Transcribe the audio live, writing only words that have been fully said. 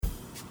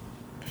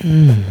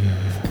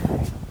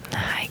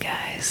Hi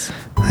guys.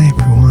 Hi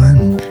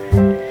everyone.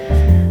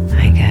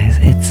 Hi guys.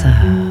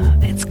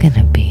 It's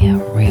gonna be a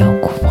real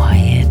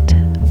quiet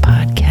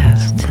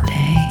podcast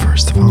today.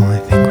 First of all, I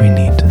think we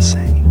need to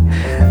say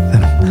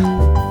that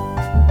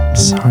I'm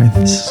sorry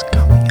this is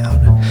coming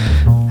out.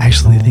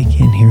 Actually, they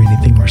can't hear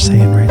anything we're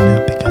saying right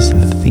now because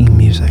the theme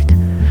music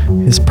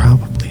is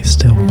probably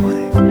still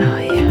playing. Oh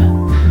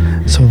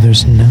yeah. So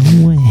there's no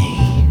way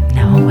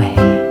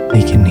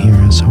they can hear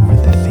us over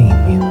the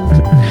theme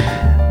music.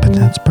 But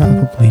that's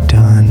probably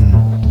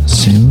done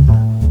soon.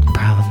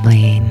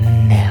 Probably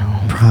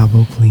now.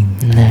 Probably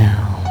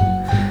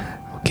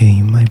now. Okay,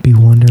 you might be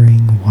wondering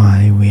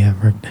why we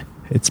ever...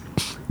 It's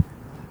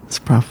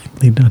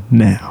probably done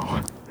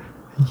now.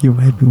 You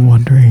might be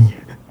wondering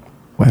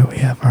why we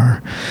have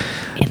our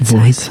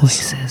Inside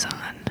voices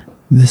on.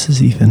 This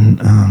is even,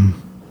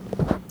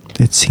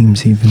 it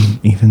seems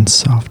even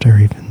softer,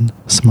 even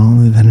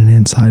smaller than an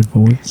inside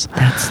voice.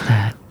 That's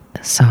that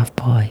soft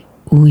boy.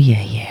 Ooh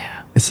yeah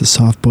yeah. It's the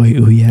soft boy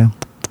ooh yeah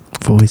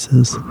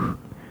voices.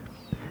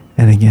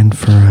 And again,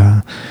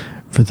 for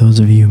those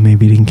of you who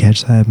maybe didn't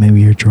catch that,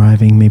 maybe you're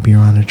driving, maybe you're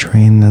on a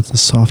train, that's the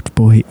soft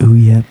boy ooh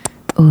yeah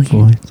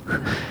voice.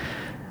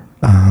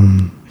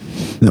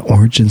 The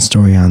origin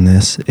story on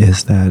this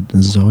is that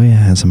Zoya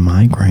has a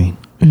migraine.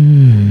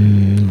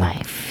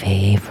 My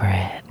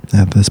favorite.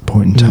 At this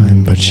point in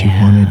time, but she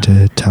wanted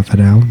to tough it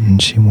out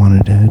and she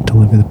wanted to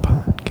deliver the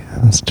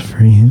podcast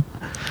for you.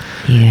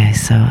 Yeah,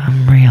 so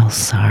I'm real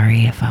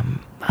sorry if I'm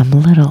a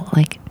little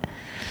like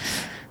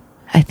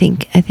I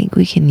think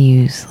we can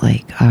use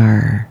like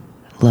our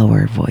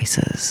lower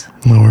voices.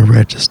 Lower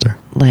register.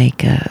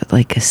 Like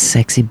a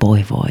sexy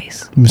boy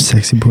voice.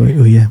 Sexy boy,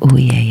 oh yeah. Oh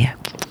yeah, yeah.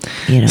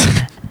 You know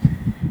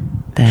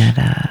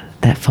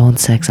that phone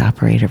sex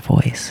operator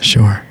voice.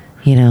 Sure.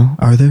 You know?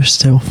 Are there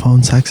still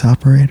phone sex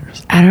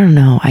operators? I don't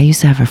know. I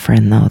used to have a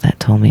friend though that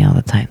told me all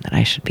the time that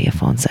I should be a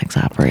phone sex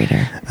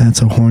operator.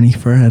 That's a horny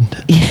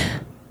friend. Yeah.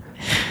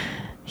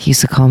 He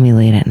used to call me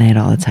late at night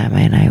all the time,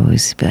 and I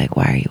always be like,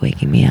 "Why are you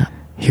waking me up?"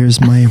 Here's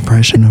my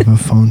impression of a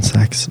phone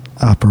sex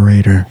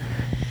operator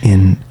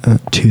in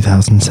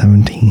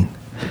 2017.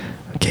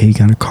 Okay, you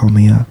gotta call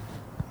me up.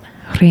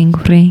 Ring,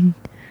 ring.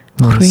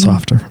 A little ring.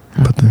 softer,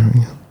 Oh. but there we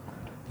go.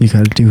 You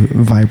gotta do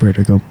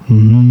vibrator. Go.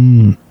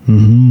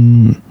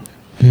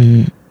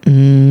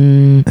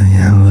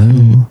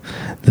 Hello.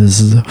 This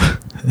is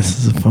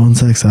a phone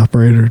sex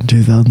operator in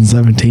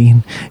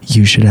 2017.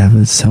 You should have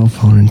a cell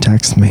phone and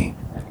text me.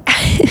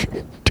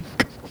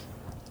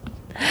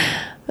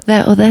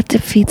 That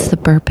defeats the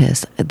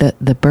purpose.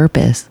 The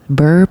purpose.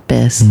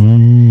 Purpose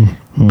and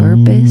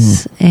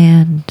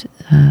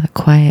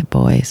Quiet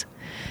Boys.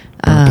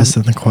 Purpose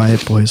and the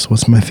Quiet Boys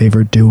was my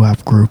favorite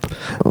doo-wop group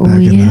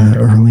back in the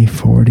early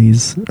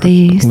 40s,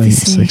 late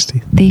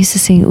 60s. They used to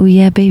sing, "Ooh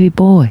yeah, baby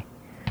boy."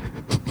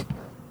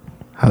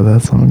 How'd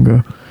that song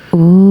go?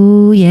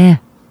 Ooh yeah.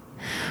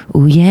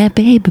 Ooh yeah,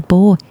 baby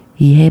boy.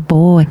 Yeah,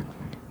 boy.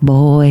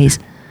 Boys.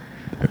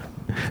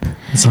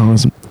 The song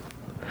was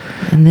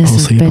And this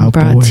has mostly been about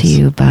brought boys. to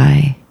you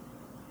by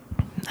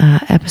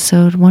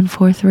episode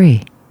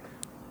 143.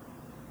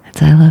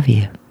 It's I Love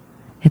You.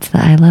 It's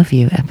the I Love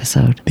You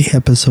episode. the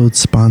episode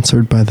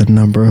sponsored by the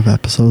number of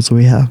episodes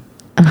we have.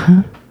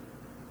 Uh-huh.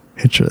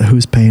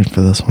 Who's paying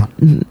for this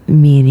one?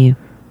 Me and you.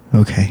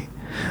 Okay.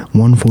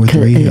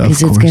 143, of Because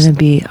it's course. going to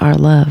be our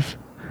love.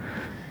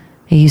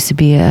 It used to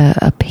be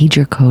a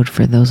pager code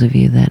for those of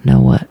you that know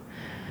what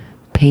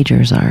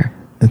pagers are.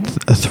 It's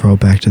a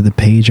throwback to the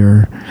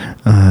pager.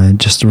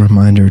 Just a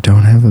reminder,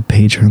 don't have a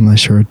pager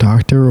unless you're a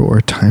doctor or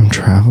a time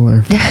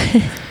traveler.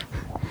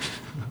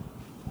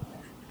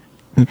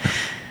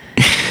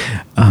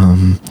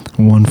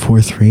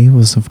 143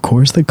 was, of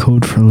course, the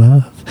code for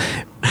love.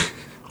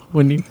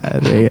 When you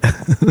had a...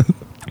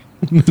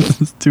 this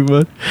is too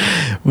much.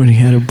 When you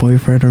had a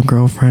boyfriend or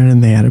girlfriend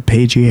and they had a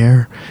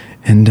pager,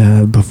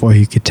 and before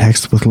you could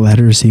text with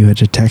letters, you had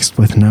to text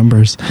with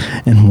numbers,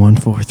 and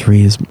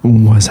 143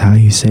 was how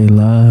you say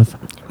love.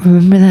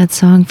 Remember that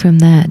song from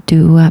that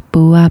doo-wop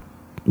boo-wop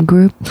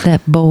group?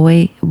 That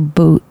boy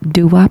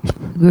doo-wop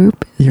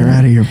group? You're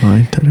out of your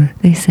mind today.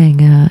 They sang,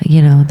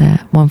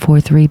 that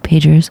 143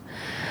 pagers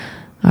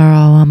are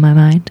all on my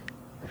mind.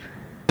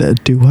 The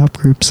doo-wop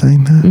group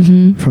sang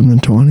that from the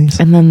 20s.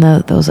 And then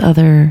those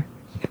other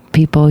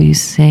people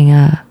used to sing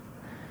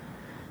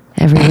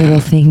Every Little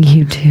Thing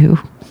You Do.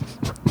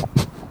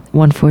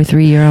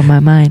 143, you're on my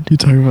mind. You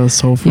talking about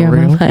Soul for You're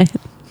Real? on my mind.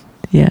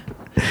 Yeah.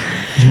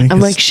 I'm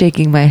like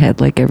shaking my head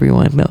like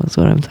everyone knows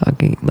what I'm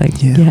talking. Like,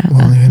 Yeah,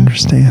 well, I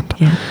understand.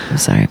 Yeah, I'm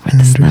sorry, but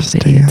this is not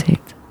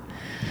videotaped.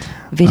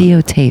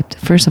 Videotaped.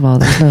 First of all,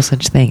 there's no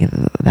such thing as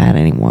that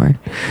anymore.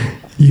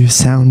 You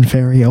sound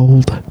very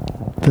old.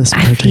 This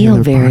I feel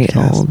particular very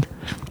podcast. old.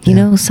 You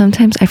know,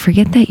 sometimes I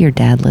forget that your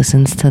dad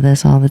listens to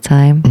this all the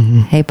time.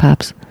 Mhm. Hey,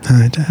 Pops.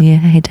 Hi, Dad. Yeah,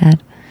 hey,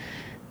 Dad.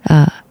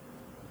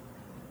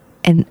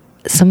 And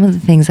some of the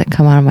things that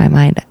come out of my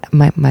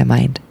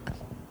mind.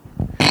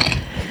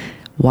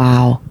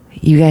 Wow.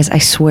 You guys, I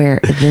swear,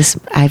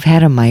 I've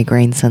had a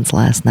migraine since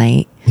last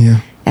night. Yeah.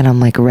 and I'm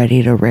like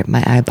ready to rip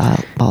my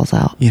eyeballs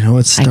out. You know,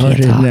 it I can't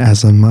started talk.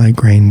 as a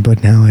migraine,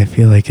 but now I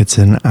feel like it's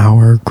an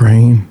hour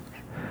grain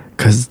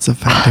because it's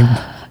affecting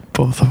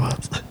both of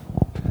us.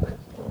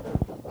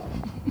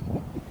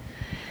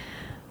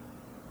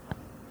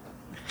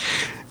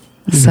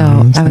 You So know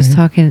what I'm I was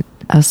saying?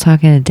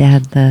 talking to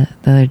Dad the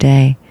other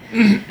day,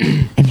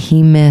 and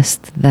he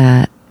missed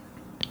that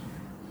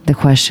the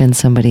question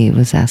somebody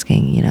was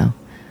asking, you know,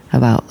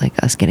 about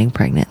like us getting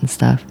pregnant and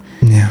stuff,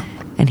 Yeah.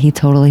 and he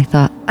totally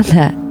thought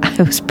that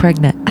I was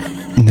pregnant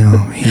No,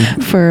 he.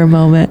 for a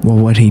moment. Well,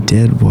 what he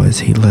did was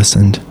he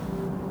listened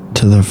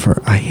to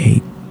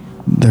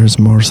there's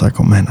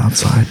motorcycle men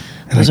outside,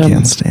 and I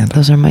can't stand it.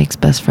 Those are Mike's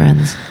best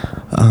friends.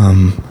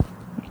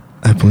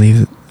 I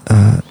believe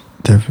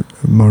they're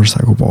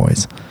motorcycle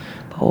boys.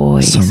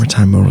 Boys.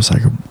 Summertime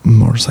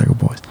motorcycle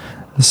boys.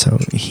 So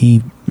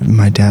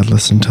my dad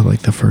listened to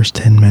like the first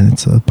 10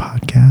 minutes of the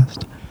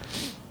podcast,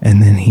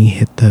 and then he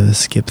hit the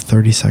skip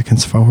 30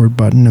 seconds forward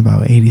button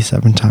about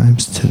 87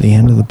 times to the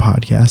end of the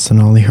podcast,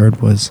 and all he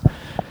heard was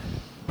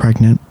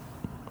pregnant.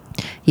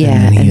 Yeah,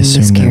 and then he and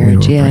assumed that we were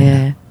miscarriage. Yeah,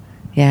 pregnant.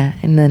 yeah.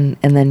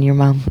 And then your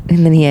mom,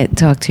 and then he had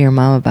talked to your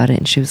mom about it,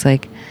 and she was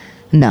like,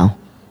 no.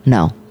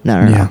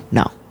 Yeah.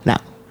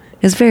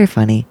 It's very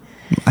funny.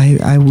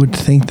 I would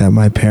think that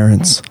my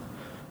parents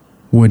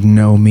would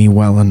know me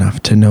well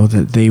enough to know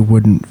that they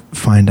wouldn't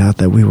find out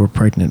that we were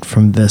pregnant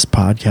from this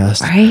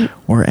podcast, Right?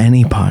 or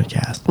any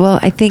podcast. Well,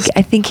 I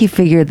think he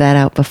figured that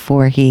out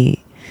before he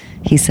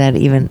said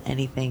even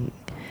anything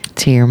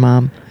to your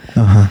mom.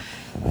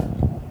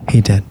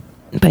 He did.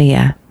 But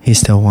yeah. He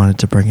still wanted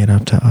to bring it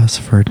up to us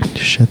for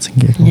shits and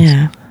giggles.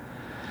 Yeah.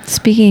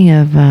 Speaking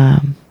of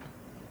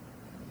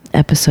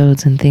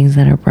episodes and things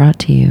that are brought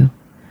to you.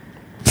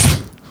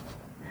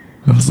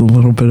 It was a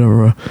little bit of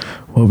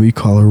what we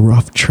call a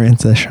rough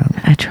transition.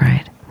 I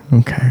tried.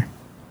 Okay.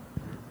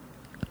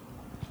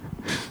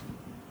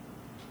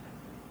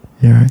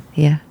 You alright?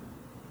 Yeah.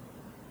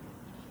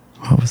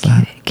 What was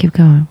that? Keep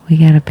going. We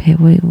got to pay.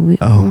 We're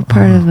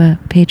part of a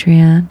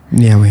Patreon.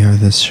 Yeah, we are.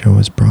 This show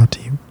is brought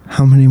to you.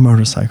 How many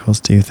motorcycles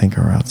do you think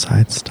are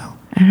outside still?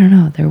 I don't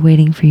know. They're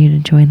waiting for you to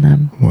join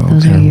them. Well,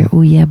 Those are okay. your,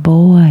 oh yeah,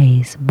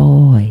 boys.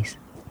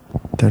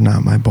 They're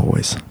not my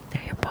boys.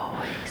 They're your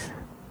boys.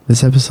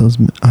 This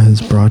episode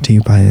is brought to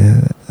you by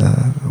a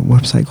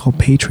website called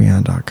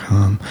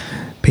Patreon.com.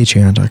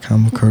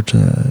 Patreon.com,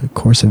 a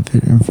course of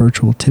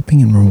virtual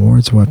tipping and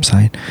rewards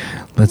website.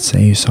 Let's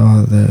say you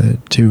saw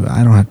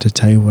I don't have to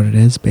tell you what it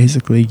is.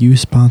 Basically, you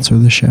sponsor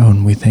the show,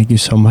 and we thank you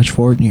so much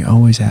for it, and you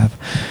always have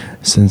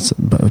since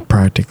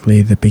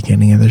practically the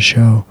beginning of the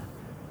show.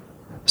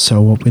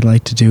 So what we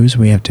like to do is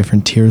we have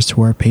different tiers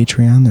to our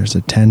Patreon. There's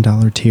a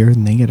 $10 tier,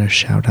 and they get a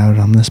shout out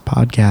on this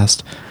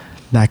podcast.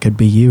 That could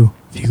be you.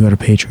 If you go to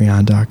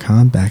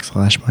patreon.com/Mike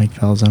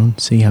Falzone,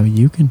 see how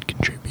you can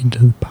contribute to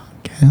the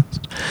podcast.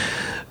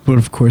 But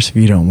of course, if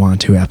you don't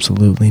want to,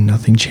 absolutely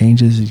nothing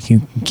changes. You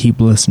can keep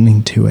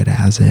listening to it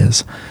as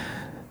is.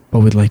 But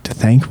we'd like to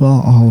thank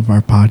all of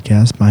our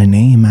podcasts by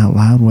name out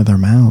loud with our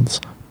mouths.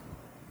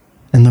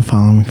 In the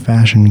following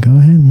fashion, go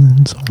ahead and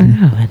then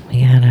Oh, and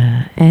we got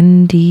a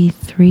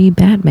ND3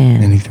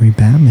 Batman. ND3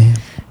 Batman.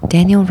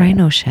 Daniel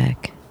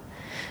Rhinoshek.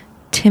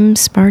 Tim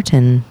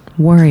Spartan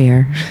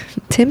Warrior.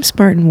 Tim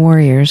Spartan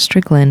Warrior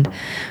Strickland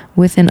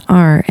with an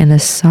R and a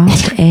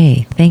soft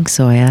A. Thanks,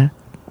 Zoya.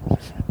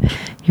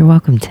 You're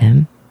welcome,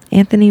 Tim.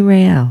 Anthony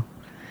Rael.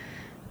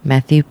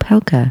 Matthew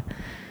Pelka.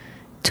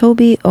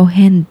 Toby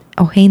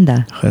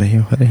Ohenda.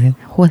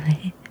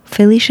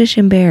 Felicia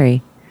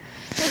Shimberry.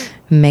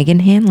 Megan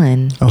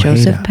Hanlon. Ojeda.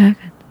 Joseph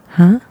Packard.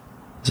 Huh?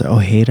 Is it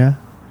Ojeda?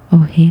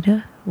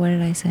 Ojeda? What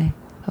did I say?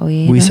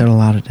 Ojeda? We said a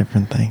lot of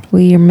different things.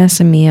 Well, you're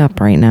messing me up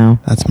right now.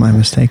 That's my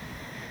mistake.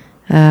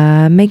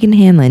 Megan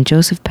Hanlon,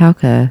 Joseph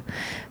Palka,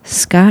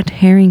 Scott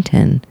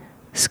Harrington,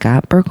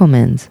 Scott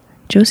Berkelmans,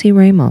 Josie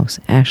Ramos,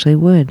 Ashley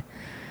Wood,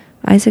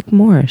 Isaac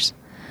Morris,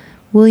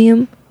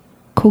 William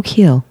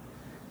Coquille,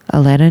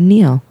 Aletta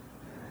Neal,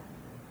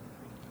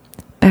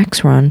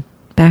 Baxorn.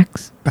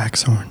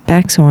 Baxorn.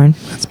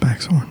 That's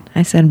Baxorn.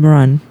 I said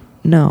run.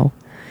 No.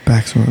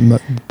 Baxorn.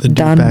 But the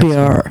Don Baxorn.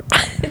 Bier.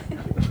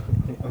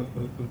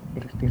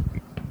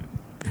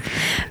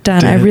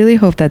 Don, I really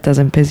hope that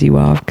doesn't piss you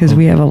off because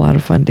we have a lot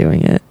of fun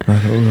doing it. I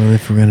don't know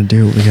if we're going to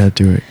do it. We got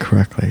to do it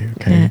correctly,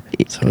 okay?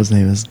 Yeah. So his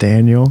name is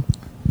Daniel.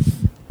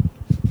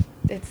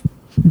 It's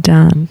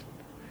Don.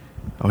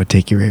 I would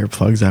take your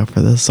earplugs out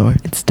for this, so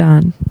It's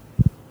Don.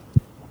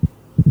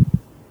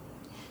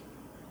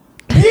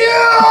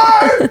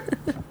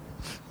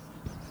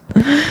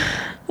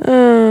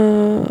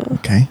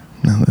 Okay,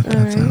 now that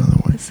that's out of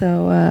the way.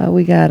 So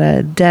we got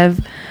a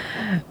Dev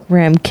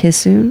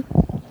Ramkissoon,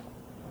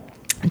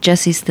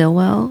 Jesse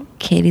Stillwell,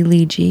 Katie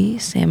Lee G,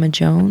 Sama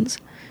Jones,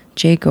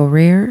 Jake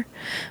O'Rear,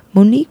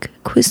 Monique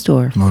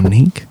Quistor,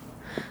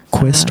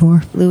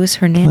 Luis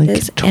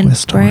Hernandez, Like and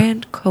Twistor.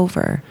 Brand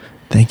Cover.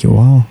 Thank you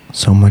all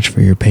so much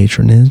for your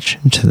patronage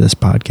to this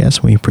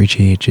podcast. We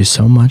appreciate you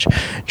so much.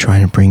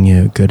 Trying to bring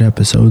you good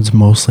episodes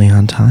mostly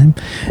on time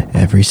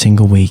every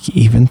single week,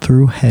 even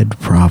through head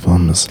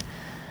problems.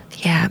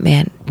 Yeah,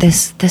 man,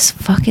 this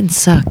fucking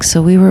sucks.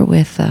 So we were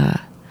with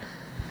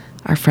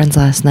our friends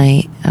last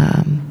night,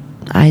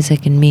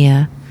 Isaac and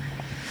Mia.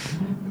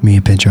 Mia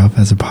Pinchoff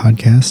has a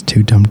podcast,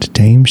 Too Dumb to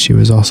Tame. She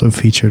was also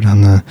featured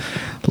on the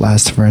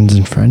Last Friends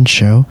and Friends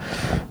show,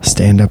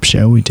 stand-up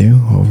show we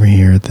do over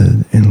here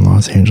in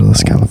Los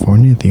Angeles,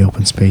 California, at the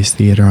Open Space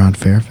Theater on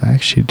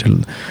Fairfax. She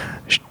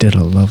did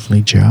a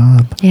lovely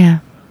job. Yeah.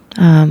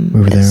 We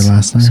were there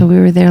last night. So we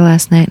were there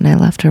last night, and I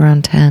left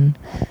around 10.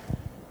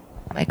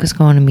 Mike was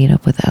going to meet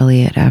up with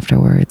Elliot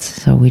afterwards,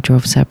 so we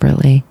drove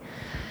separately.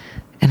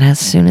 And as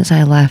soon as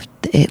I left,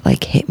 it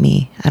like hit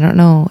me. I don't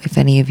know if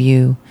any of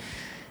you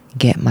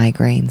get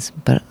migraines,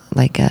 but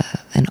like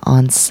an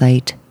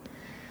on-site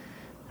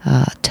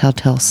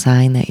telltale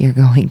sign that you're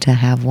going to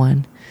have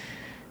one.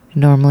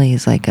 Normally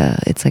it's like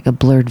a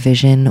blurred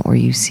vision, or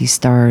you see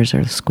stars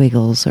or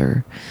squiggles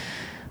or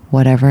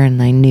whatever,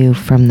 and I knew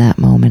from that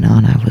moment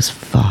on I was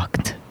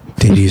fucked.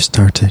 Did you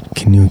start to,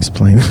 can you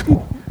explain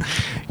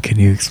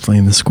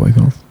the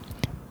squiggles?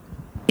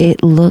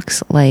 It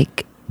looks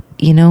like,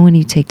 you know when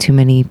you take too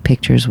many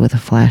pictures with a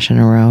flash in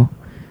a row?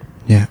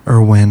 Yeah,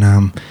 or when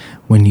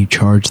you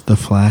charge the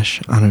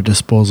flash on a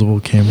disposable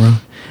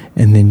camera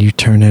and then you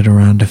turn it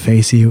around to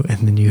face you and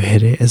then you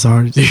hit it as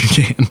hard as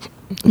you can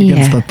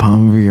against the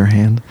palm of your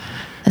hand.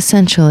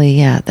 Essentially,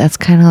 yeah. That's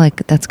kind of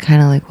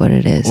like what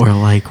it is. Or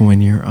like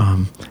when you're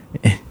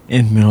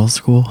in middle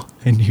school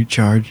and you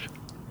charge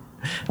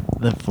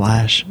the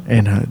flash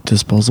in a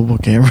disposable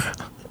camera,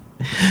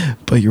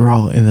 but you're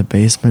all in the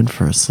basement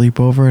for a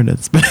sleepover and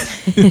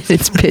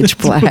it's pitch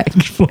black.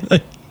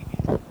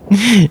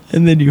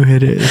 And then you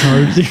hit it as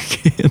hard as you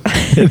can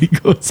and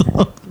it goes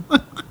off.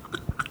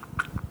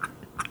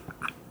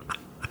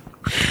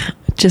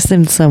 Just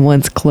in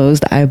someone's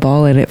closed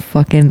eyeball, and it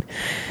fucking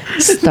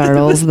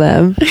startles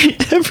them.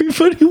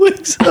 Everybody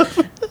wakes up.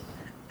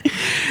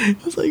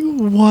 It's like,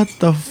 what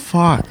the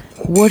fuck?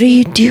 What are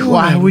you doing?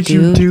 Why would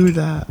you do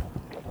that?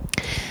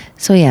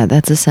 So yeah,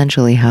 that's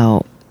essentially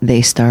how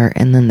they start,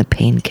 and then the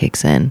pain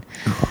kicks in.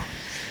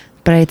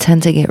 But I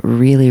tend to get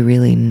really,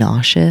 really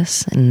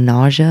nauseous and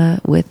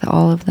nausea with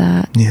all of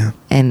that. Yeah.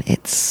 And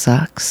it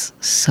sucks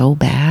so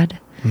bad.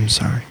 I'm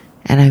sorry.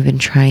 And I've been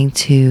trying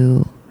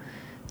to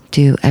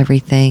do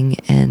everything,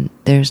 and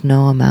there's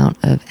no amount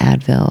of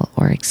Advil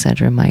or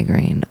Excedrin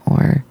migraine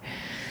or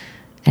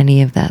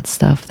any of that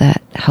stuff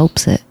that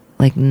helps it.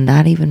 Like,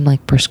 not even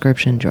like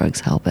prescription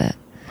drugs help it.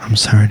 I'm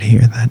sorry to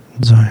hear that,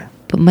 Zoe.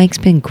 But Mike's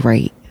been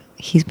great.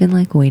 He's been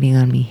like waiting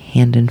on me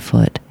hand and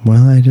foot.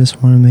 Well, I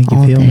just want to make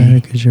you feel better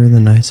because you're the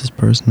nicest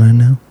person I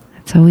know.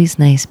 It's always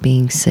nice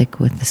being sick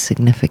with a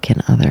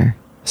significant other.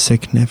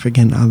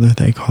 Significant other,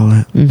 they call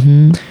it.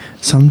 Mm-hmm.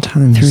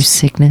 Sometimes. Through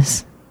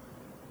sickness.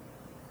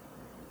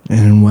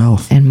 And in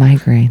wealth. And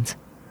migraines.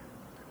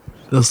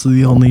 Those are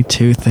the only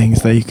two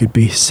things that you could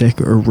be, sick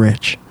or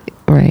rich.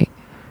 Right.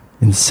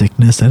 In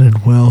sickness and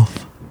in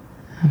wealth.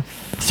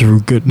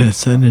 Through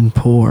goodness and in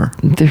poor.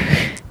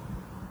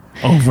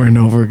 Over and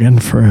over again,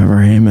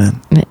 forever.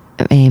 Amen.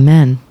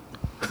 Amen.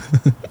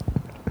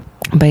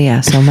 But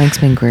yeah, so Mike's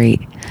been great.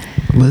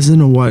 Listen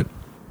to what...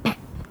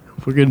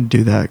 We're going to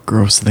do that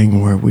gross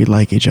thing where we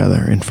like each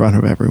other in front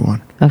of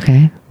everyone.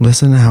 Okay.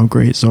 Listen to how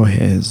great Zoya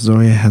is.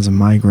 Zoya has a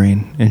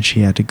migraine, and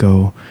she had to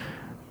go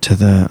to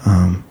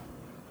the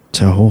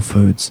to Whole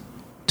Foods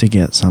to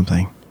get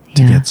something.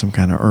 To get some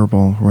kind of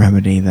herbal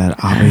remedy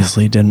that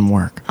obviously didn't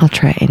work. I'll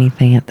try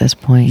anything at this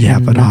point. Yeah,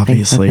 but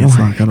obviously it's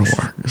not going to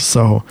work.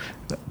 So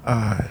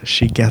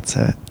she gets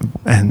it,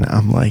 and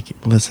I'm like,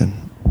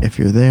 listen, if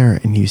you're there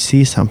and you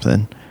see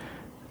something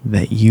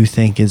that you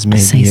think is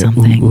maybe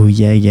ooh,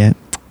 yeah,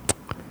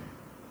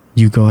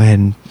 you go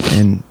ahead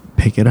and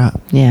pick it up.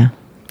 Yeah.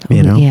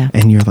 You know? Yeah.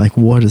 And you're like,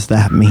 what does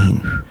that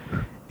mean?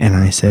 And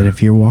I said,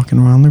 if you're walking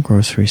around the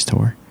grocery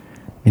store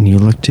and you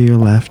look to your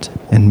left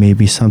and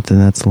maybe something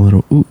that's a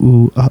little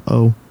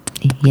uh-oh.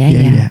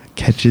 Yeah.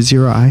 Catches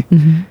your eye,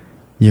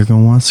 you're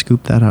going to want to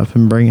scoop that up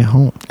and bring it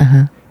home.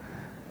 Uh-huh.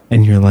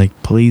 And you're like,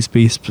 please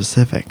be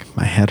specific.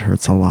 My head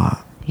hurts a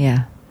lot.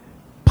 Yeah.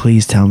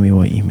 Please tell me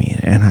what you mean.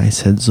 And I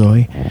said,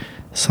 Zoe,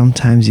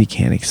 sometimes you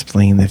can't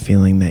explain the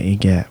feeling that you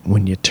get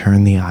when you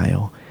turn the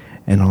aisle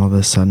and all of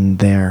a sudden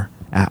there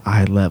at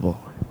eye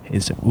level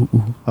is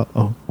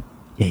uh-oh.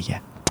 Yeah.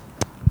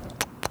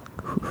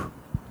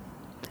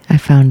 I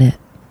found it.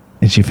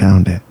 And she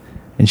found it.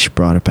 And she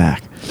brought it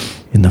back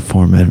in the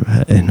form of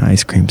an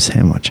ice cream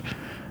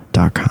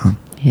sandwich.com.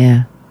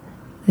 Yeah.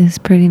 It's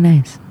pretty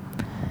nice.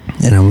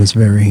 And I was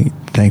very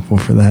thankful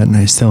for that, and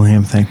I still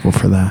am thankful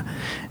for that.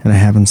 And I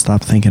haven't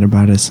stopped thinking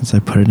about it since I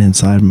put it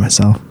inside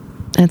myself.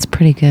 That's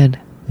pretty good.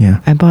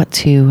 Yeah. I bought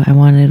 2. I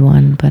wanted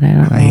one, but I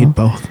don't know. I ate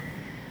both.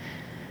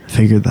 I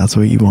figured that's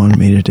what you wanted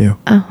me to do.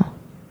 Oh.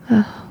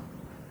 I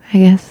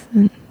guess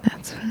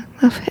that's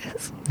what love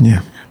is.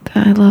 Yeah. The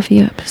I love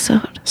you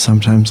episode.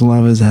 Sometimes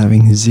love is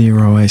having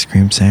 0 ice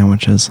cream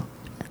sandwiches.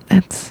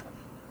 That's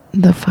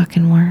the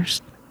fucking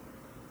worst.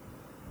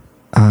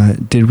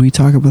 Did we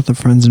talk about the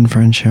Friends and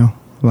Friends show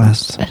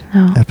last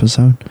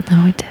episode?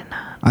 No, we did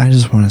not. I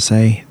just want to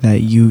say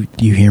that you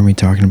hear me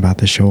talking about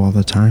the show all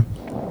the time,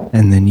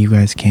 and then you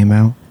guys came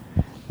out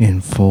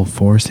in full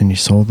force and you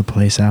sold the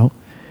place out,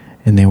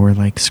 and they were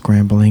like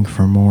scrambling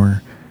for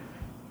more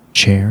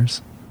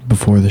chairs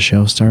before the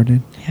show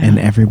started, and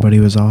everybody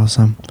was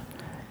awesome,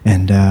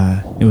 and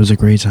it was a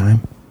great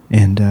time.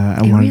 And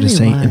I wanted to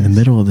say in the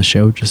middle of the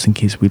show, just in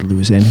case we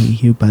lose any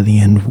of you by the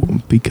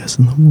end because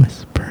of the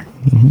whispering.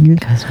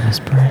 Because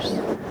whispers.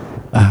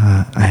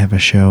 I have a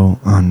show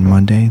on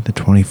Monday, the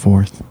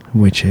 24th,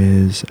 which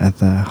is at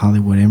the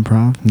Hollywood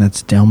Improv. And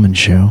that's Delman's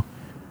show,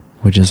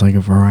 which is like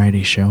a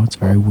variety show. It's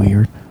very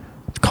weird.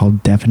 It's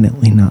called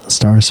Definitely Not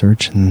Star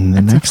Search. And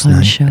the next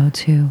night, show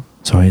too.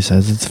 So he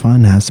says it's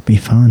fun, it has to be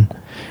fun.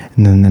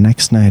 And then the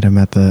next night, I'm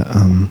at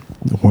the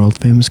world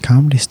famous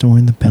Comedy Store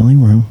in the Belly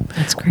Room.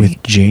 That's great.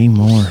 With Jay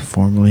Moore,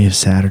 formerly of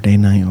Saturday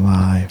Night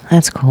Live.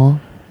 That's cool.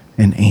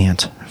 And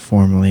Ant,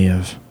 formerly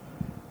of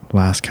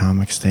Last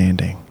Comic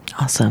Standing.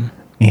 Awesome.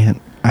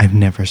 Ant, I've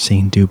never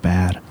seen do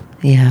bad.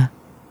 Yeah.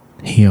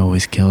 He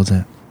always kills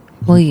it.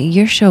 Well,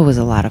 your show was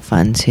a lot of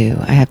fun too.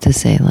 I have to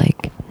say,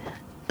 like,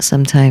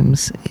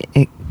 sometimes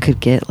it could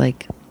get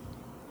like,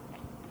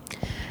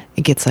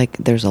 it gets like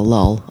there's a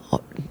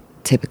lull,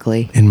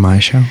 typically. In my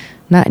show?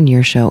 Not in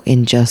your show,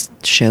 in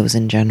just shows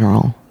in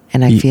general.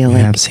 And I feel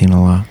like I have seen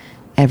a lot.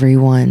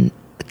 Everyone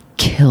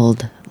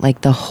killed,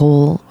 like the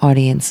whole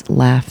audience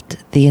laughed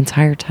the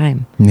entire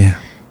time. Yeah.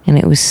 And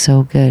it was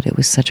so good. It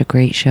was such a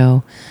great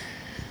show.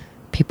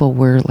 People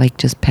were like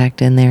just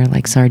packed in there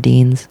like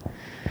sardines.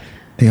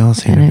 They all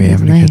seem to be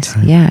having a good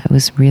time. Yeah, it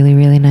was really,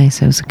 really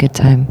nice. It was a good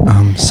time.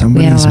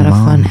 We had a lot of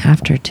fun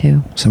after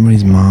too.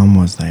 Somebody's mom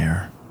was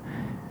there.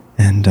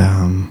 And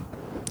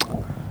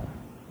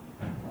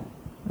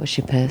was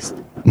she pissed?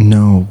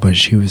 No, but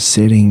she was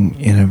sitting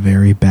in a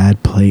very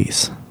bad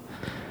place.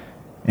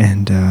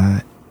 And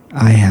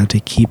I had to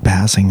keep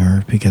passing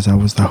her because I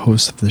was the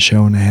host of the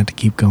show and I had to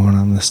keep going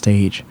on the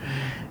stage.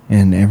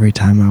 And every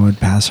time I would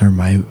pass her,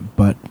 my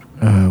butt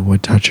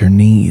would touch her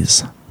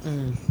knees.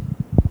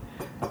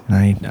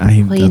 And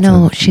well, you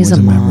know, she's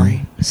a mom,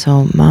 memory.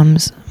 So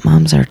moms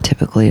are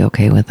typically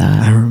okay with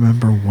that. I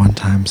remember one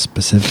time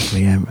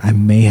specifically, I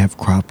may have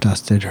crop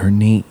dusted her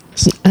knees.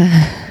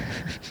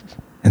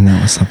 And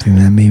that was something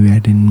that maybe I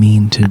didn't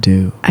mean to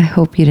do. I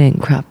hope you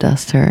didn't crop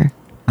dust her.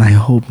 I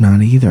hope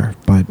not either,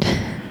 but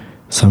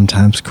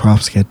sometimes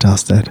crops get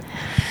dusted.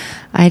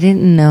 I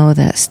didn't know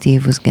that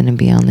Steve was going to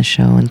be on the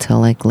show until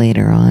like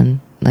later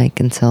on.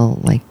 Like until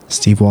like...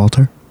 Steve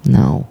Walter?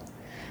 No.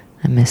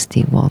 I miss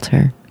Steve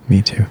Walter.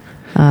 Me too.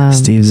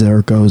 Steve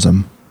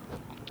Zaragozum.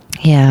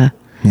 Yeah.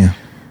 Yeah.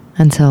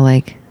 Until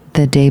like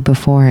the day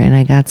before, and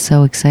I got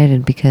so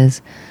excited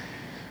because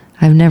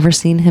I've never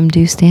seen him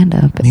do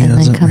stand-up. And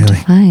then come to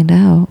find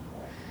out,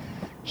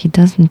 he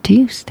doesn't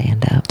do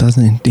stand-up.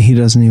 He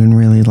doesn't even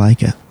really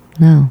like it.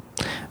 No.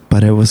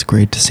 But it was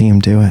great to see him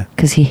do it.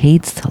 Because he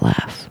hates to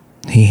laugh.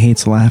 He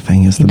hates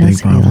laughing is the big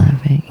problem.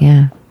 Laughing,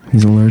 yeah.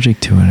 He's allergic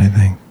to it, I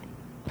think.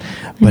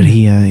 But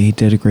he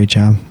did a great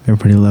job.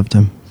 Everybody loved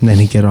him. And then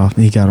he got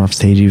off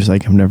stage. He was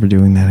like, I'm never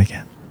doing that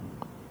again.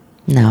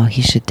 No,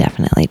 he should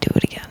definitely do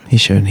it again. He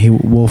should.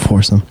 We'll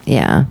force him.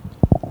 Yeah.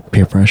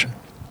 Peer pressure.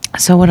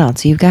 So what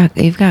else? You've got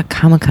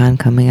Comic-Con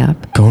coming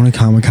up. Going to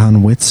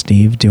Comic-Con with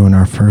Steve, doing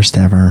our first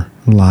ever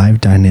live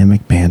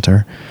dynamic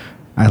banter.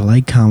 I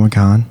like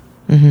Comic-Con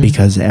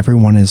because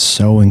everyone is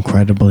so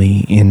incredibly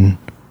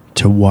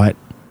into what...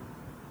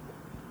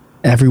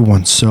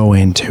 Everyone's so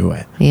into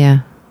it.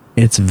 Yeah.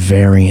 It's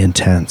very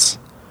intense.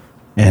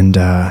 And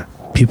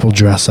people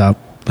dress up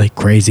like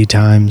crazy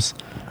times.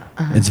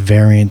 It's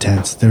very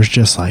intense. There's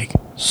just like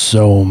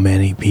so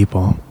many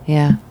people.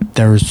 Yeah.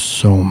 There's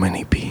so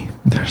many people.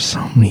 There's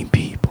so many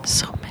people.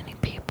 So many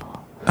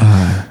people.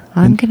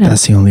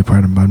 That's the only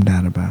part I'm bummed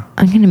out about.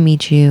 I'm gonna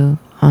meet you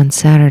on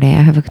Saturday.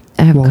 I have a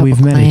couple we've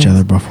clients. met each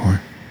other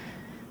before.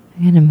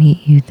 I'm gonna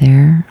meet you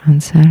there on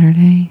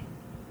Saturday.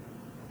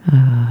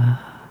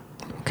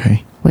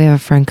 Okay. We have a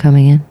friend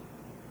coming in.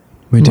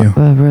 We do.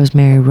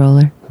 Rosemary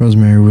Roller.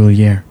 Rosemary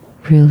Roulier.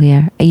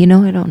 Roulier. You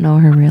know, I don't know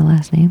her real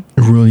last name.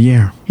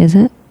 Roulier. Is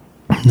it?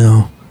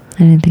 No. I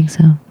didn't think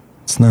so.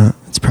 It's not.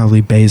 It's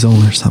probably Basil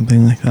or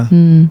something like that.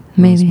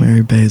 Maybe.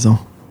 Rosemary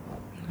Basil.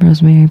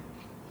 Rosemary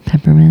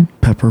Peppermint.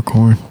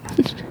 Peppercorn.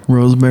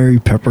 Rosemary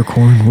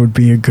Peppercorn would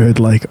be a good,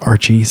 like,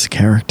 Archie's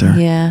character.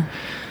 Yeah.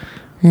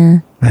 Yeah.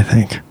 I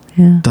think.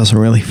 Yeah. Doesn't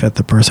really fit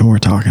the person we're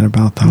talking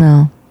about,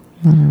 though.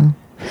 No.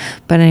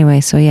 But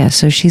anyway,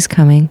 so she's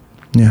coming.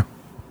 Yeah.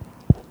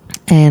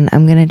 And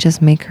I'm going to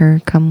just make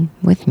her come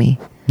with me.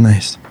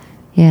 Nice.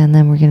 Yeah, and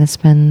then we're going to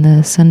spend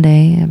the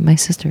Sunday at my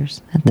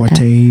sister's. What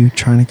day are you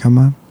trying to come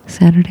up?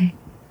 Saturday.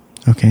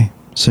 Okay.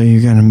 So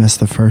you're going to miss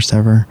the first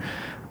ever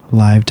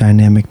live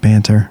dynamic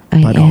banter.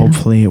 But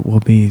hopefully it will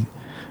be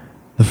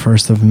the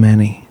first of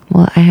many.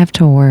 Well, I have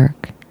to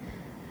work.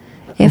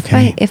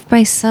 If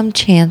by some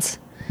chance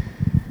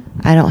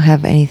I don't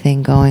have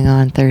anything going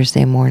on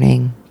Thursday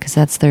morning, because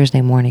that's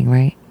Thursday morning,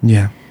 right?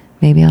 Yeah.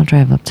 Maybe I'll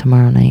drive up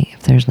tomorrow night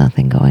if there's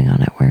nothing going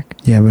on at work.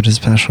 Yeah, but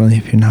especially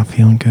if you're not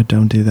feeling good,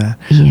 don't do that.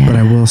 Yeah. But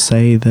I will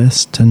say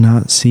this, to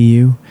not see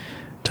you,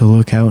 to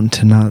look out and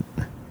to not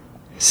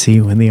see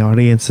you in the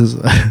audience is...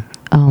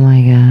 Oh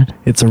my God.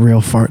 It's a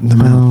real fart in the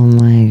mouth. Oh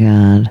my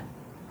God.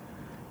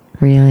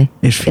 Really?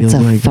 It feels it's a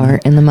like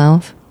fart in the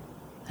mouth?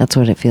 That's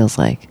what it feels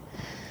like.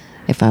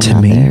 If I'm to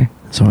not me, there.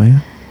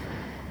 Zoya,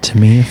 to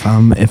me, if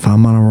I'm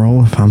on a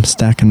roll, if I'm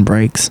stacking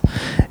brakes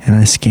and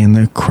I scan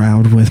the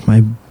crowd with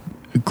my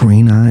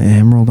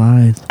emerald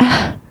eyes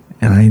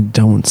and I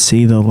don't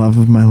see the love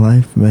of my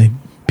life, my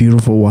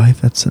beautiful wife,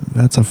 that's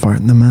a fart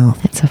in the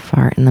mouth. It's a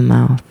fart in the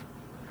mouth.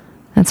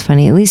 That's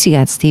funny. At least you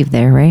got Steve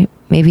there, right?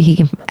 Maybe he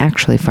can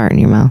actually fart in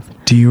your mouth.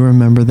 Do you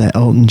remember that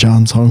Elton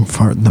John song,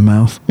 Fart in the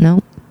Mouth?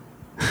 Nope.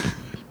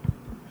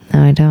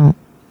 No, I don't.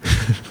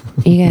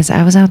 You guys,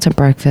 I was out to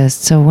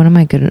breakfast. So one of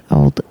my good and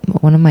old,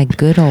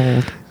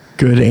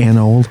 Good and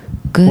old.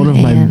 Good one of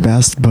my and-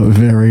 best but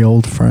very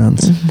old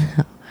friends.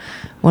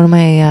 one of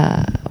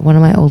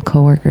my old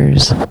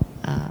coworkers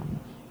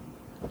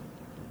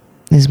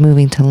is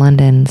moving to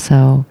London,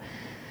 so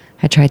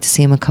I tried to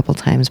see him a couple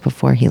times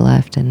before he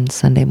left, and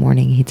Sunday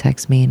morning he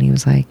texted me and he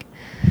was like,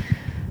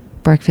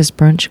 breakfast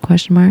brunch ?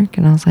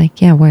 And I was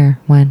like, yeah, where,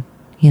 when,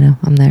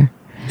 I'm there.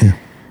 Yeah.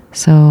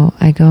 So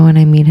I go and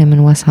I meet him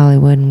in West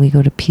Hollywood, and we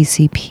go to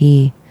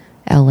PCP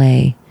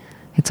LA.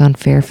 It's on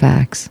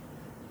Fairfax.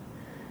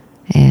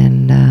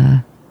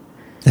 And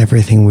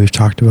Everything we've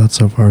talked about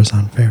so far is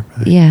on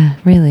Fairfax. yeah,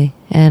 really.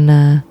 And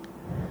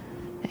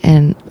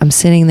I'm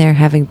sitting there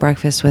having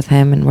breakfast with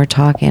him, and we're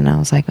talking. I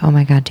was like, oh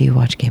my God, do you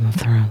watch Game of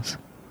Thrones?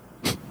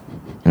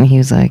 And he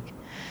was like,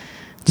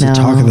 It's no. the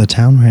talk of the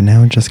town right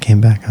now. It just came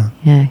back on.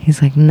 Yeah,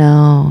 he's like,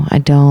 no, I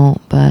don't,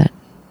 but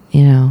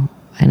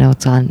I know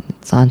it's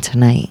on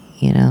tonight,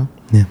 Yeah.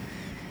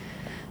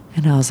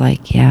 And I was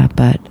like, yeah,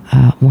 but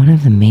one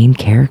of the main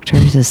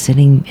characters is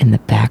sitting in the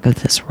back of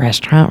this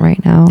restaurant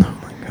right now.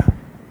 Oh my God.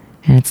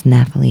 And it's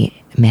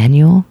Nathalie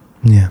Emmanuel.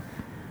 Yeah.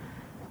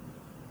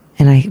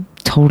 And I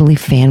totally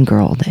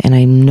fangirled. And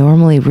I'm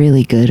normally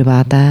really good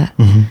about that.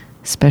 Mm-hmm.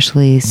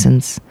 Especially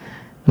since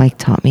Mike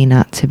taught me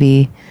not to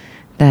be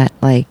that,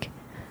 like,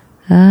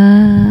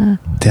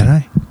 Did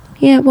I?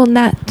 yeah, well,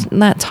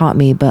 not taught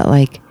me, but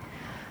like,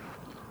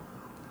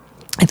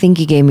 I think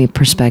he gave me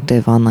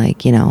perspective on,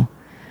 like,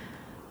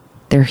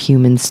 they're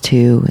humans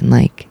too, and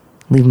like,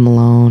 leave them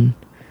alone.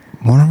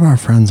 One of our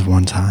friends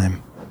one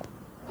time,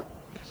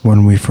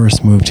 when we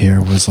first moved here,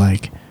 was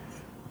like,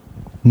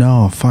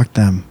 no, fuck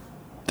them.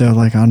 They're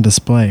like on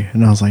display.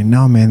 And I was like,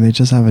 no, man, they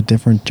just have a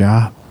different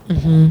job.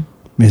 Mm-hmm.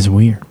 It's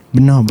weird.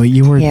 But no, but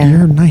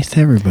you're nice to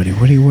everybody.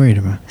 What are you worried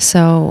about?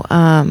 So,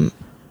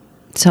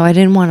 so I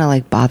didn't want to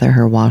like bother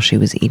her while she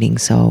was eating.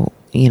 So,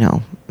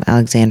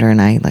 Alexander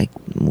and I, like,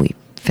 we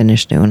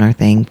finished doing our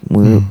thing.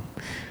 We were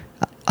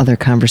other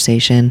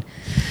conversation.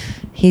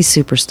 He's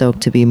super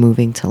stoked to be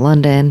moving to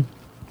London.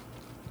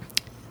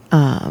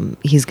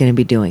 He's going to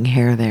be doing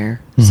hair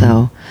there. Mm-hmm.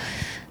 So,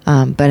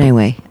 but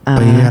anyway.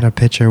 But you got a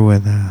picture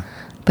with.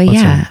 But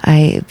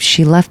yeah,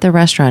 she left the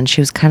restaurant.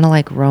 She was kind of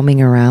like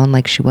roaming around,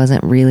 like she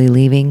wasn't really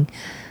leaving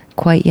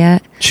quite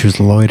yet. She was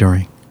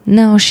loitering.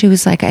 No, she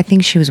was like, I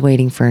think she was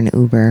waiting for an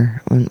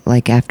Uber,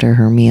 like after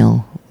her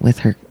meal with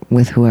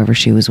whoever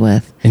she was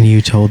with. And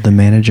you told the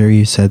manager,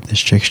 you said, this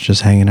chick's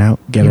just hanging out,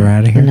 get her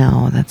out of here?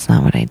 No, that's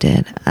not what I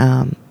did.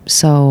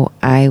 So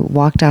I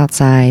walked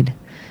outside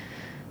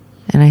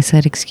and I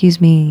said, excuse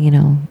me,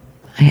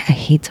 I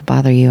hate to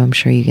bother you. I'm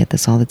sure you get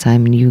this all the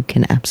time and you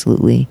can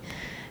absolutely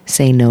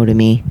say no to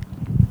me.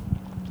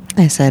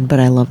 I said, but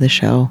I love the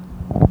show.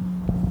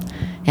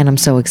 And I'm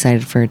so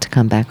excited for it to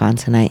come back on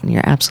tonight. And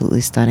you're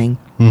absolutely stunning.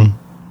 Mm.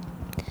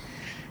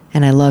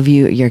 And I love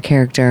your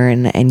character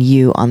and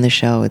you on the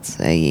show. It's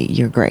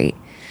you're great.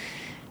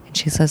 And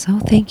she says, oh,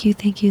 thank you.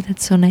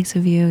 That's so nice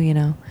of you,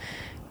 And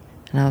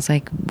I was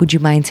like, would you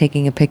mind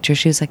taking a picture?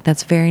 She was like,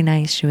 that's very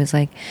nice. She was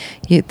like,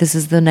 this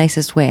is the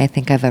nicest way I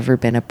think I've ever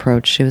been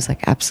approached. She was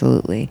like,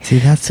 absolutely. See,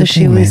 that's so the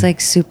thing, she was man.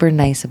 like super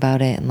nice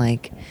about it. And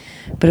like,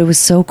 but it was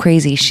so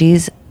crazy.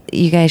 She's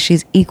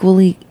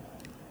equally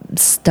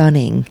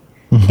stunning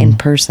in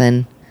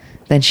person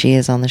than she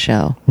is on the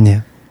show.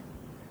 Yeah.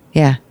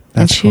 Yeah. That's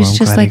and she cool. was I'm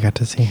just glad like you got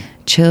to see.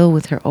 chill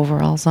with her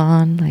overalls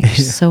on, like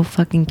so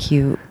fucking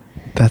cute.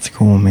 That's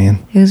cool,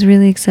 man. It was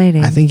really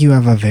exciting. I think you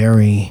have a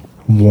very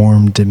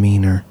warm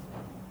demeanor,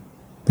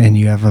 and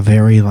you have a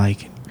very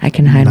like. I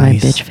can hide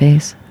nice. my bitch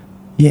face.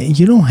 Yeah,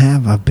 you don't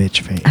have a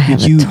bitch face. I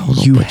have you a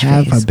total you bitch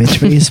have face. a bitch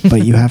face,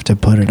 but you have to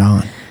put it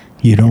on.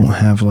 You don't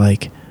have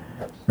like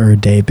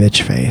day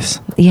bitch face.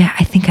 Yeah,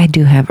 I think I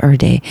do have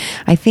day.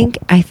 I think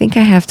I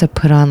have to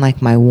put on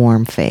like my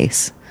warm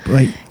face.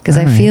 Like, Because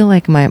I alright. feel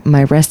like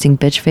my resting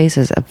bitch face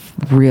is a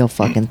real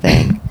fucking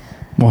thing.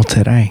 Well,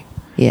 today,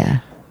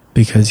 Yeah.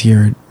 because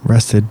your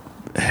rested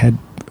head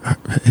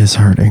is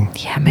hurting.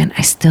 Yeah, man,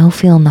 I still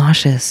feel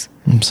nauseous.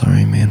 I'm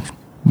sorry, man.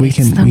 We It's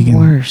can the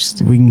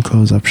worst. We can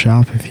close up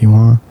shop if you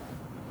want.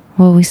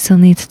 Well, we still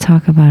need to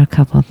talk about a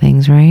couple of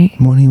things, right?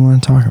 What do you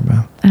want to talk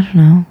about? I don't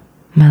know.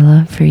 My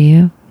love for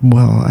you.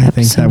 Well, I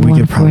think that we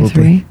could probably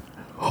 143?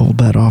 hold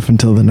that off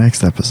until the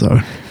next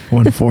episode.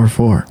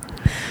 144.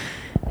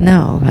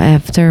 No,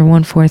 after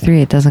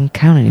 143, it doesn't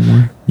count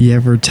anymore. You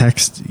ever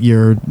text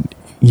your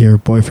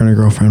boyfriend or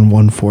girlfriend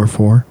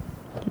 144?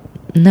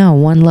 No,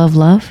 one love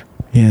love?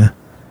 Yeah.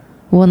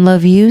 One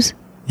love yous?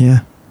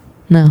 Yeah.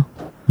 No.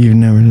 You've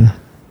never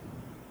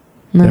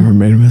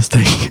made a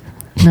mistake.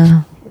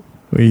 No.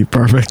 Were you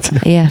perfect?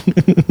 Yeah.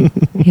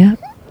 Yep.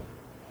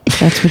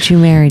 That's what you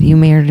married. You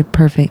married it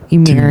perfect. You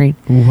married.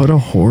 Dude, what a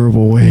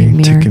horrible way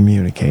to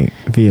communicate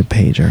via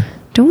pager.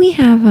 Don't we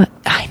have a...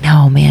 I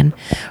know, man.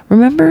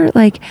 Remember,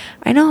 like,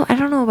 I don't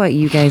know about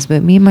you guys,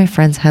 but me and my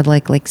friends had,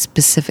 like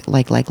specific,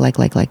 like.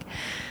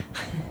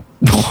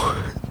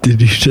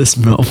 Did you just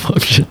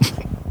malfunction?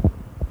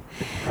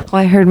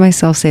 Well, I heard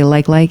myself say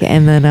like,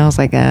 and then I was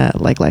like,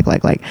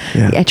 like.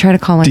 Yeah. I try to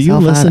call myself out.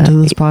 Do you listen to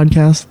this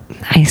podcast?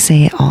 I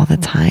say it all the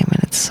time,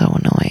 and it's so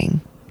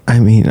annoying. I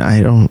mean,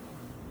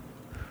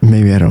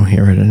 maybe I don't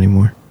hear it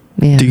anymore.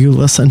 Yeah. Do you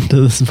listen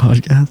to this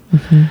podcast?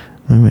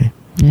 Mm-hmm. I mean.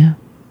 Yeah.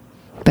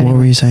 But what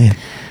were you saying?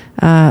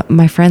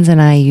 My friends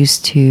and I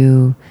used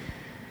to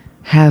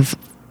have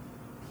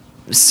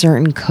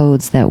certain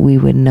codes that we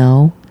would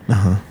know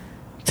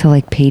to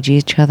like page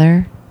each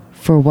other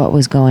for what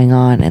was going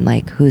on and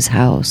like whose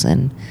house,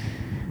 and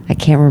I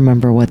can't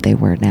remember what they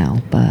were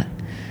now, but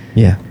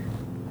yeah,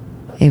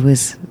 it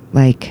was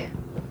like,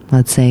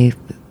 let's say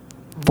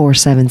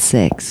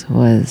 476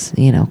 was,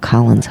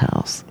 Colin's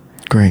house.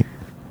 Great.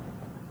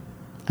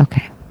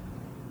 Okay.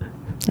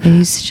 It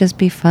used to just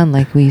be fun.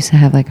 Like, we used to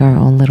have, like, our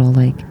own little,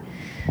 like,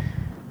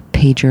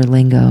 pager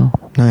lingo.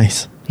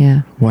 Nice.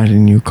 Yeah. Why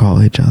didn't you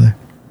call each other?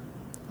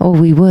 Oh,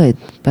 we would.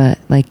 But,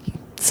 like,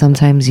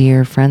 sometimes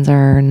your friends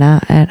are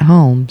not at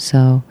home,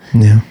 so...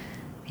 Yeah.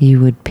 You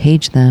would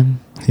page them.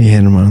 You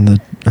hit them on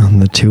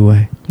the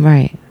two-way.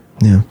 Right.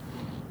 Yeah.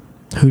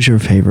 Who's your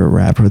favorite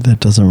rapper that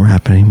doesn't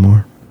rap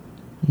anymore?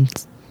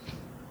 It's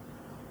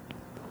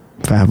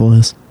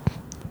Fabulous.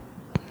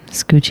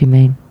 Scoochie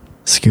Mane.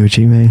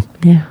 Scoochie Mane?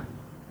 Yeah.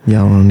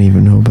 Y'all don't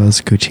even know about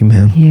Scoochie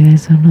Mane. You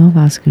guys don't know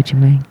about Scoochie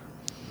Mane.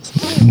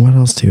 What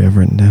else do you have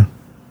written down?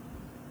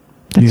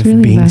 That's you have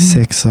really being violent.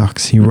 sick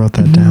sucks. You wrote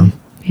that down.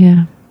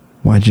 Yeah.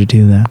 Why'd you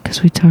do that?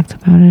 Because we talked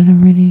about it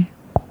already.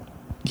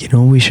 You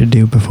know what we should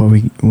do before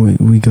we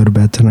go to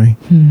bed tonight?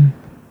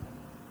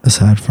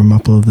 Aside from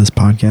upload this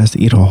podcast,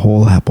 eat a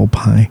whole apple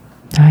pie.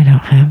 I don't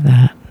have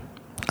that.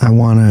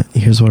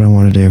 Here's what I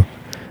want to do.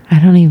 I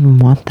don't even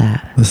want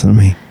that. Listen to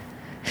me.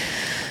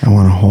 I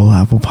want a whole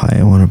apple pie.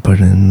 I want to put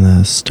it in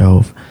the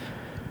stove.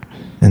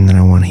 And then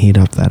I want to heat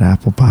up that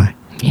apple pie.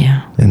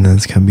 Yeah. And then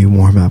it's going to be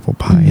warm apple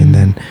pie. And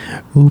then,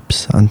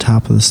 oops, on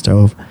top of the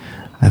stove,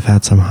 I've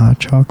had some hot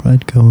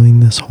chocolate going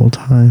this whole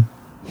time.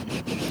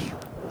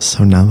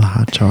 So now the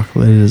hot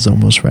chocolate is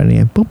almost ready.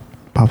 And boop,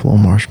 pop a little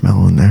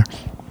marshmallow in there.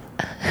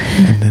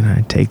 And then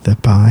I take the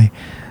pie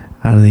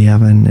out of the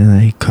oven and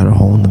I cut a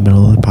hole in the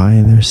middle of the pie.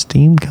 And there's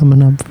steam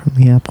coming up from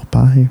the apple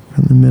pie,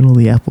 from the middle of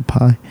the apple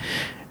pie.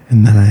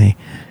 And then I...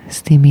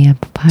 Steamy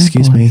apple pie.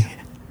 Excuse me.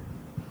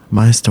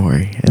 My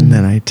story. And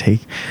then I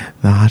take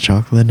the hot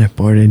chocolate and I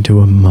pour it into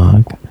a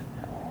mug.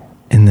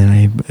 And then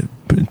I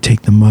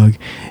take the mug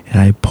and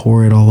I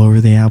pour it all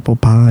over the apple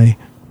pie.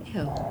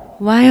 Ew.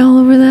 Why all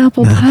over the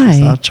apple pie? There's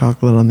hot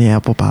chocolate on the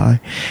apple pie.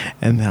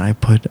 And then I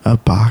put a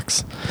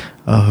box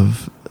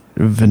of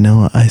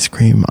vanilla ice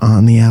cream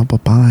on the apple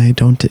pie.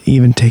 Don't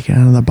even take it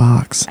out of the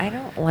box. I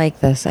don't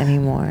like this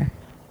anymore.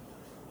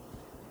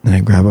 Then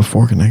I grab a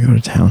fork and I go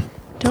to town.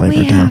 Don't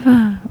we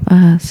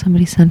have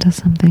somebody sent us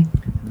something?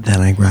 Then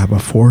I grab a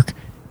fork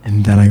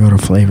and then I go to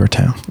Flavor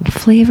Town.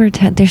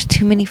 There's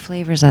too many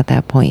flavors at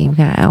that point. You've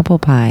got apple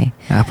pie,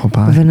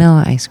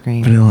 vanilla ice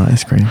cream,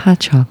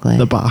 hot chocolate,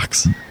 the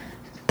box,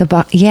 the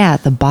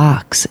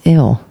box.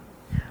 Ew.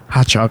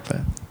 Hot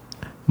chocolate,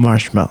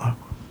 marshmallow,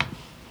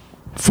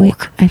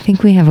 fork. I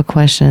think we have a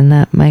question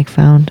that Mike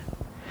found.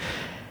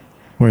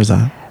 Where's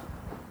that?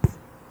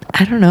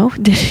 I don't know.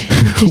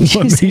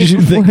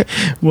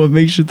 What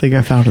makes you think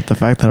I found it? The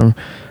fact that I'm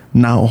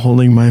now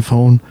holding my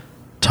phone,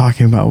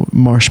 talking about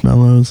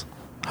marshmallows,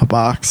 a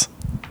box,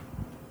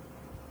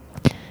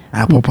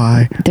 apple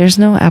pie. There's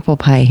no apple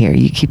pie here.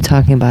 You keep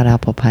talking about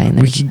apple pie.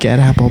 And we could get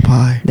apple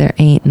pie. There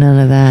ain't none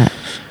of that,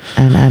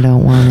 and I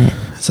don't want it.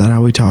 Is that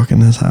how we talk in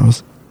this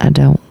house? I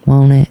don't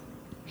want it.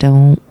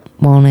 Don't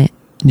want it.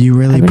 You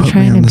really put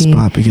me on the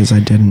spot because I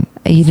didn't.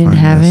 You didn't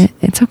have it?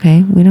 It's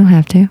okay. We don't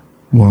have to.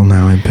 Well,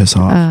 now I'm pissed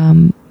off.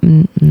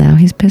 Now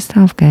he's pissed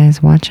off,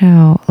 guys. Watch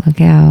out.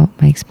 Look out.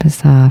 Mike's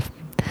pissed off.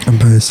 I'm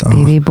pissed off.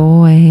 Baby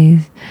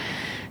boys,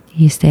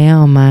 you stay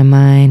on my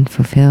mind.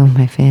 Fulfill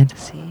my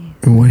fantasy.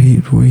 What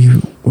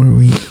are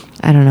we?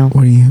 I don't know.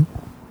 What are you?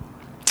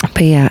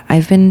 But yeah,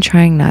 I've been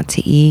trying not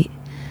to eat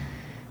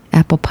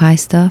apple pie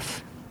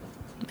stuff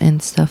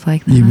and stuff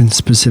like that. You've been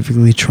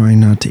specifically trying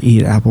not to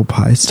eat apple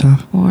pie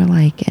stuff? Or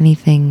like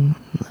anything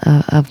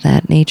of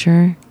that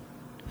nature.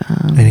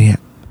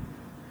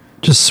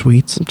 Just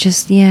sweets?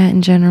 Just,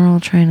 in general,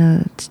 trying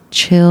to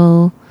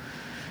chill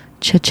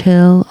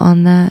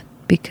on that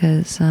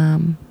because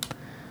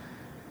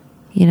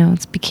you know,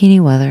 it's bikini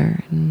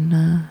weather, and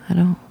I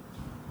don't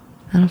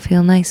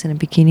feel nice in a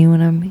bikini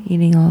when I'm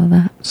eating all of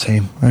that.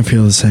 Same. I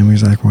feel the same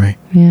exact way.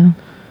 Yeah.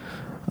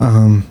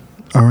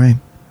 All right.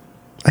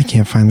 I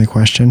can't find the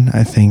question.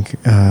 I think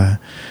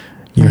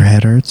your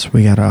head hurts.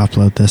 We got to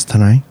upload this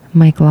tonight.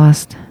 Mike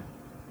lost.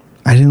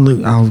 I didn't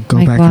look. I'll go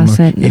Mike back lost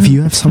and look. it. If No,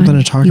 you have it's something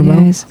fine. to talk You about,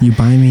 guys- you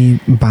buy me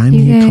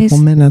a couple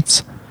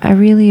minutes. I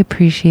really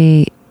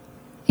appreciate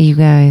you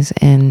guys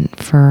and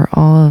for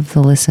all of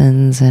the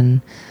listens,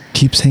 and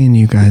Keep saying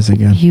you guys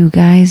again. you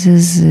guys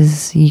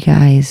you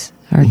guys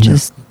are No.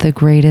 just the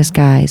greatest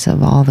guys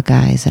of all the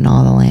guys in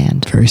all the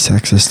land. Very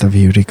sexist of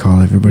you to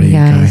call everybody You a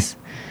guy. guys,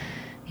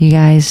 you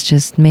guys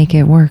just make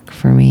it work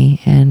for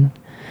me, and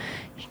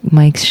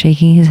Mike's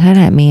shaking his head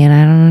at me, and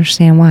I don't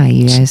understand why.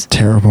 You It's guys,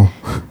 terrible.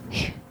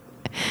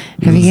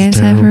 have you guys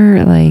ever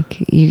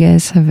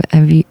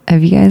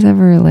have you guys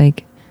ever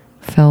like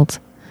felt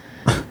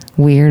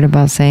weird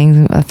about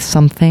saying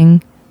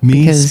something?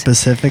 Me Because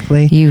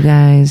specifically, You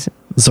guys,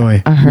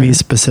 Zoe, me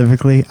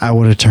specifically, I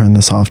would have turned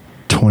this off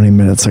 20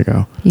 minutes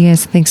ago. you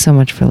guys, thanks so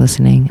much for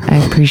listening. I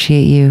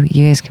appreciate you.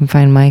 You guys can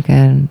find Mike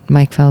at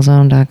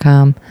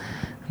MikeFalzone.com.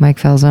 Mike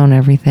Falzone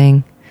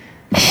everything.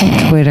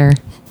 Twitter,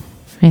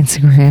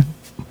 Instagram,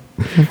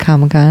 and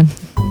Comic-Con.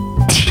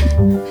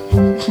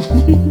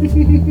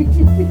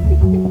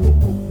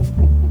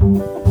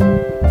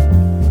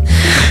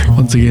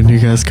 Once again, you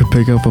guys could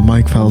pick up a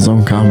Mike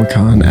Falzone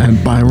Comic-Con at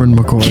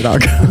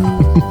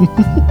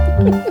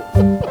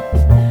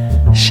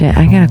ByronMcCoy.com. Shit,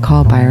 I gotta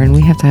call Byron.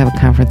 We have to have a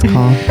conference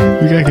call.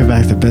 We gotta get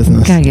back to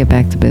business. Gotta get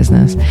back to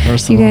business.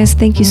 First of You all, guys,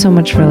 thank you so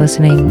much for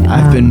listening.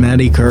 I've been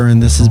Maddie Kerr,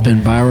 and this has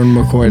been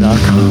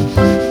ByronMcCoy.com.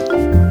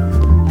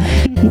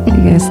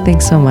 You guys,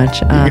 thanks so much.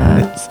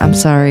 guys. I'm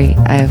sorry.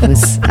 I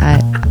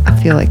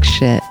feel like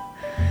shit,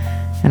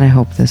 and I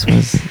hope this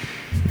was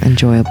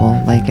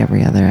enjoyable, like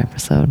every other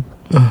episode.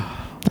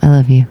 I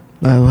love you.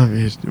 I love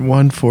you.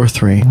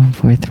 143.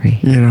 143.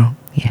 You know.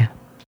 Yeah.